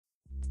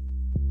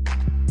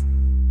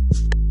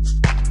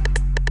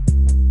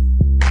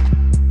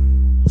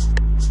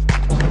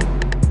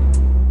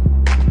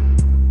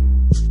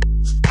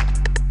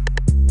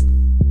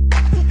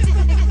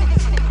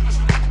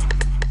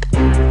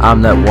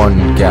I'm that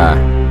one guy,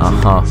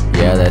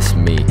 yeah, that's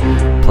me.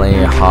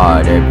 Playing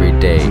hard every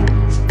day,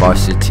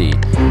 varsity,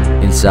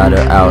 inside or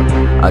out,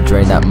 I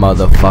drain that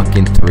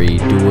motherfucking 3.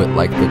 Do it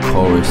like the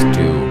chorus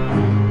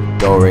do,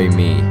 do re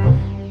mi.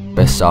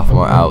 Best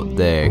sophomore out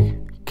there,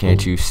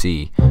 can't you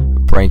see?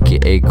 Break your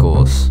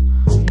ankles,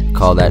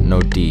 call that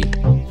no D.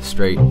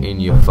 Straight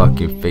in your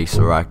fucking face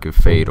or I could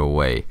fade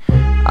away.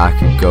 I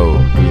could go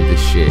do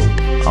this shit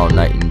all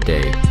night and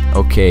day.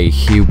 Okay,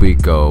 here we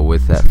go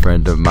with that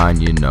friend of mine,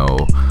 you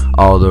know.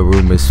 All the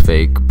rumors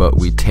fake, but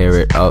we tear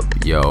it up,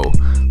 yo.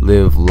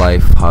 Live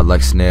life hard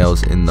like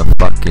snails in the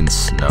fucking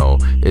snow.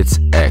 It's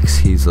X,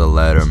 he's a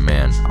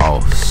letterman,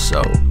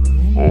 also.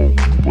 Oh,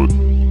 but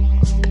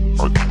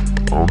I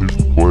don't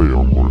even play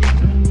on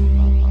varsity.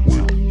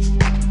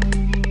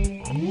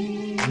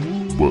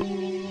 But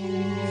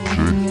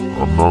Jay,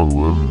 I'm not a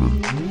letterman.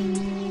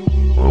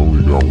 I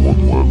only got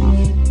one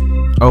letter.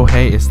 Oh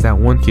hey, it's that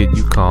one kid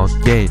you called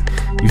gay.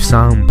 You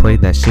saw him play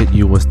that shit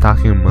you was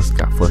talking, must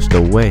got flushed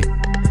away.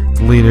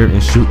 The leader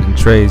in shooting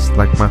trays,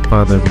 like my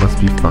father must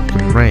be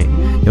fucking right.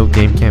 Your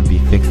game can't be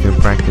fixed in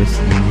practice,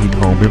 you need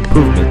home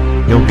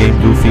improvement. Your game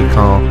goofy,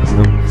 call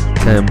him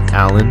Tim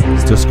Allen,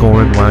 still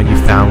scoring while you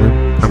fouling.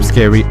 I'm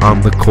scary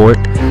on the court,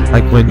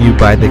 like when you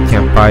buy the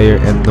campfire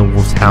and the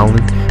wolves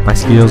howling. My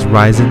skills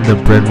rising the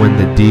bread when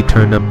the D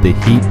turn up the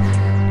heat.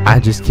 I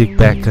just kick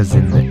back cause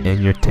in the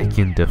end you're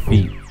taking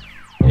defeat.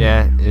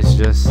 Yeah, it's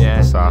just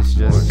soft,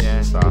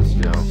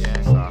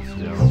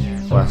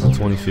 class of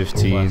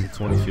 2015,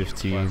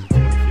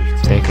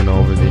 taking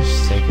over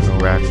this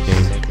rap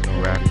game.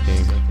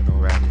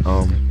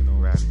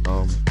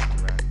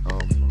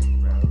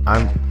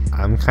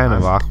 I'm kind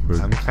of awkward.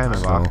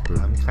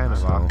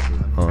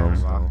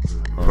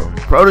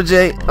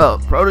 Protege,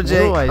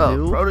 protege,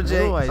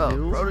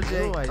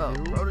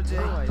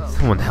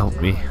 Someone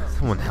help me.